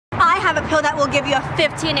have a pill that will give you a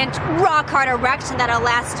 15-inch rock hard erection that'll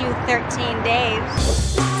last you 13 days.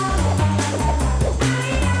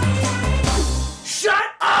 Shut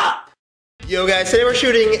up! Yo guys, today we're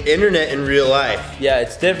shooting internet in real life. Yeah,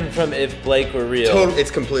 it's different from if Blake were real.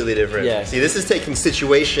 It's completely different. Yeah. See, this is taking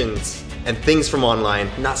situations and things from online,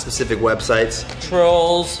 not specific websites.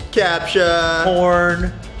 Trolls, Captcha,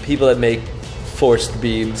 porn, people that make forced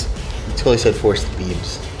beebs. You totally said forced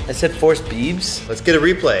beebs. I said forced beebs? Let's get a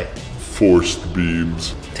replay. Forced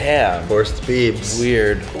beebs. Damn. Forced beebs.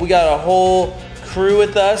 Weird. We got a whole crew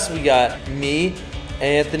with us. We got me,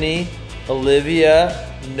 Anthony,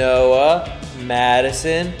 Olivia, Noah,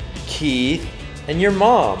 Madison, Keith, and your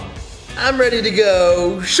mom. I'm ready to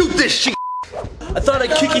go. Shoot this shit. I thought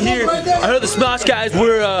I'd kick you here. I heard the Smosh guys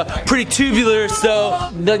were pretty tubular,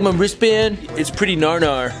 so like my wristband, it's pretty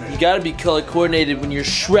nar-nar. You gotta be color coordinated when you're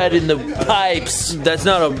shredding the pipes. That's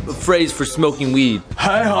not a phrase for smoking weed.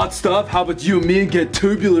 Hey, hot stuff, how about you and me get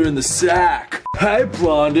tubular in the sack? Hey,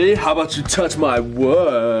 Blondie, how about you touch my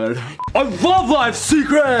wood? I love life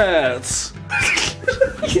secrets!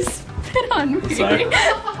 You spit on me. Sorry.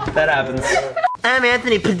 That happens. I'm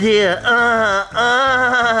Anthony Padilla.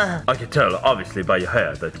 I can tell, obviously, by your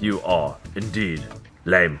hair that you are indeed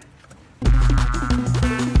lame.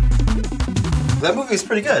 That movie is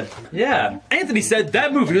pretty good. Yeah, Anthony said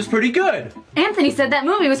that movie was pretty good. Anthony said that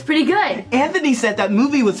movie was pretty good. Anthony said that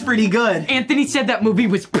movie was pretty good. Anthony said that movie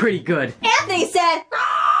was pretty good. Anthony said,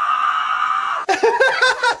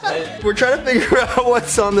 We're trying to figure out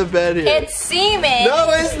what's on the bed here. it's semen. No,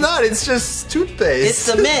 it's not. It's just toothpaste. It's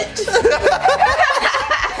cement.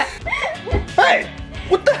 Hey,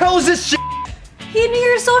 what the hell is this shit? He knew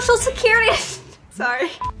your social security. Sorry.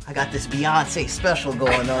 I got this Beyonce special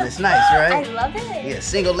going on. It's nice, I right? love it. Yeah,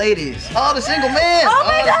 single ladies. All the single men. Oh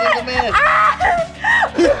my All God. the single men.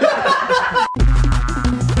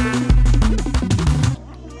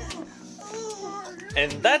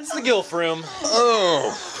 And that's the Gilf room.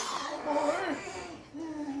 Oh.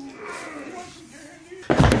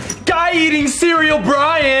 Guy eating cereal,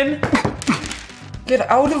 Brian! Get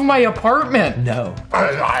out of my apartment. No.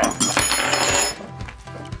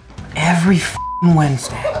 Every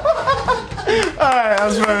Wednesday. Alright, I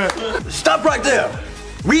was right. Stop right there.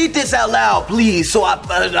 Read this out loud, please, so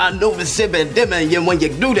I know the sipping dimming when you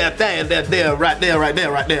do that thing right there.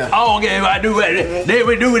 Oh, okay, I do it. They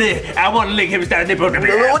will do it. I want to lick him down the nipple. Oh,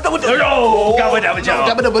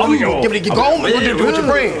 give it, go on with your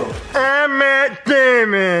friend. I'm Matt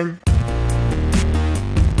Damon.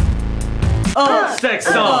 Sex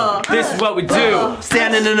song. This is what we do.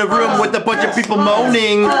 Standing in a room with a bunch of people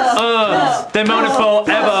moaning. They're moaning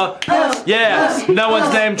forever. Yeah, no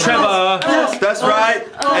one's named Trevor. That's right.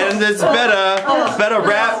 And it's better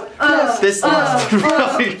rap. This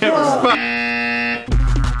really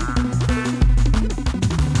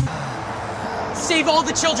Save all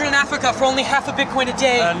the children in Africa for only half a Bitcoin a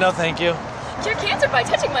day. No, thank you. Cure cancer by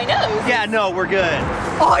touching my nose. Yeah, no, we're good.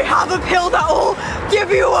 I have a pill that will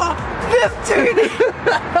give you a 15.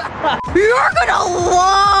 You're gonna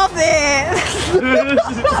love it.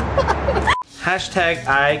 Hashtag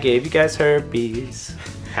I gave you guys herpes.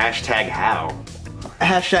 Hashtag how?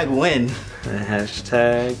 Hashtag win.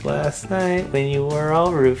 Hashtag last night when you were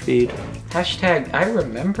all roofied. Hashtag I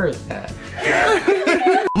remember that.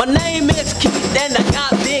 My name is Keith and I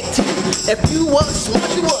got big teeth. If you was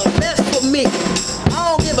smart, you was best for me.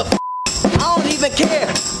 I don't give a f. I don't even care.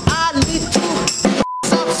 I need to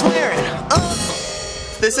stop swearing.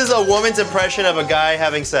 This is a woman's impression of a guy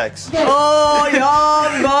having sex. Oh,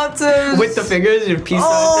 y'all buttons. With the fingers and peace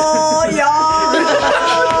Oh,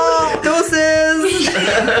 y'all. Doses.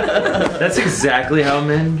 That's exactly how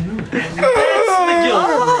men do.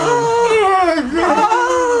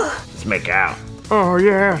 Let's make out. Oh,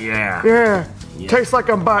 yeah. Yeah. Yeah. Tastes like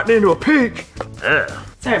I'm biting into a peach. Ugh.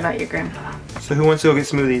 Sorry about your grandpa. So who wants to go get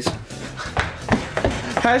smoothies?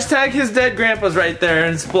 Hashtag his dead grandpa's right there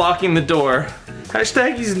and it's blocking the door.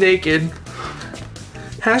 Hashtag he's naked.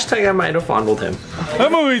 Hashtag I might have fondled him.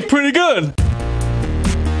 That movie's pretty good.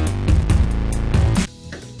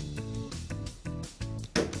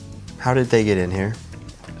 How did they get in here?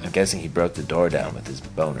 I'm guessing he broke the door down with his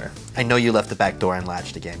boner. I know you left the back door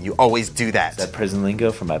unlatched again. You always do that. Is that prison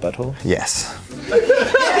lingo for my butthole? Yes.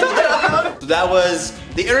 So that was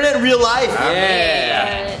the internet in real life.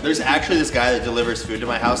 Yeah. There's actually this guy that delivers food to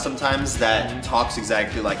my house sometimes that talks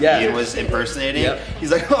exactly like Ian was impersonating. Yep. He's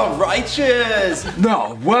like, oh, righteous.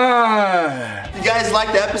 No way. If you guys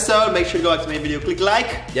liked the episode, make sure to go back to my video, click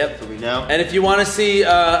like. Yep. So we know. And if you want to see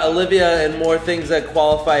Olivia and more things that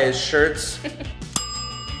qualify as shirts.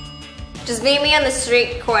 Just meet me on the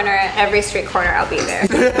street corner. Every street corner, I'll be there.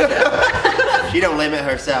 She don't limit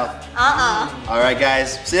herself. All right,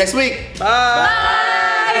 guys. See you next week.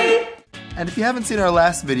 Bye. And if you haven't seen our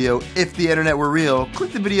last video, If the Internet Were Real,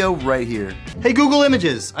 click the video right here. Hey Google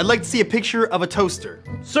Images, I'd like to see a picture of a toaster.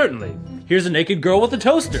 Certainly. Here's a naked girl with a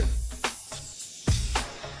toaster.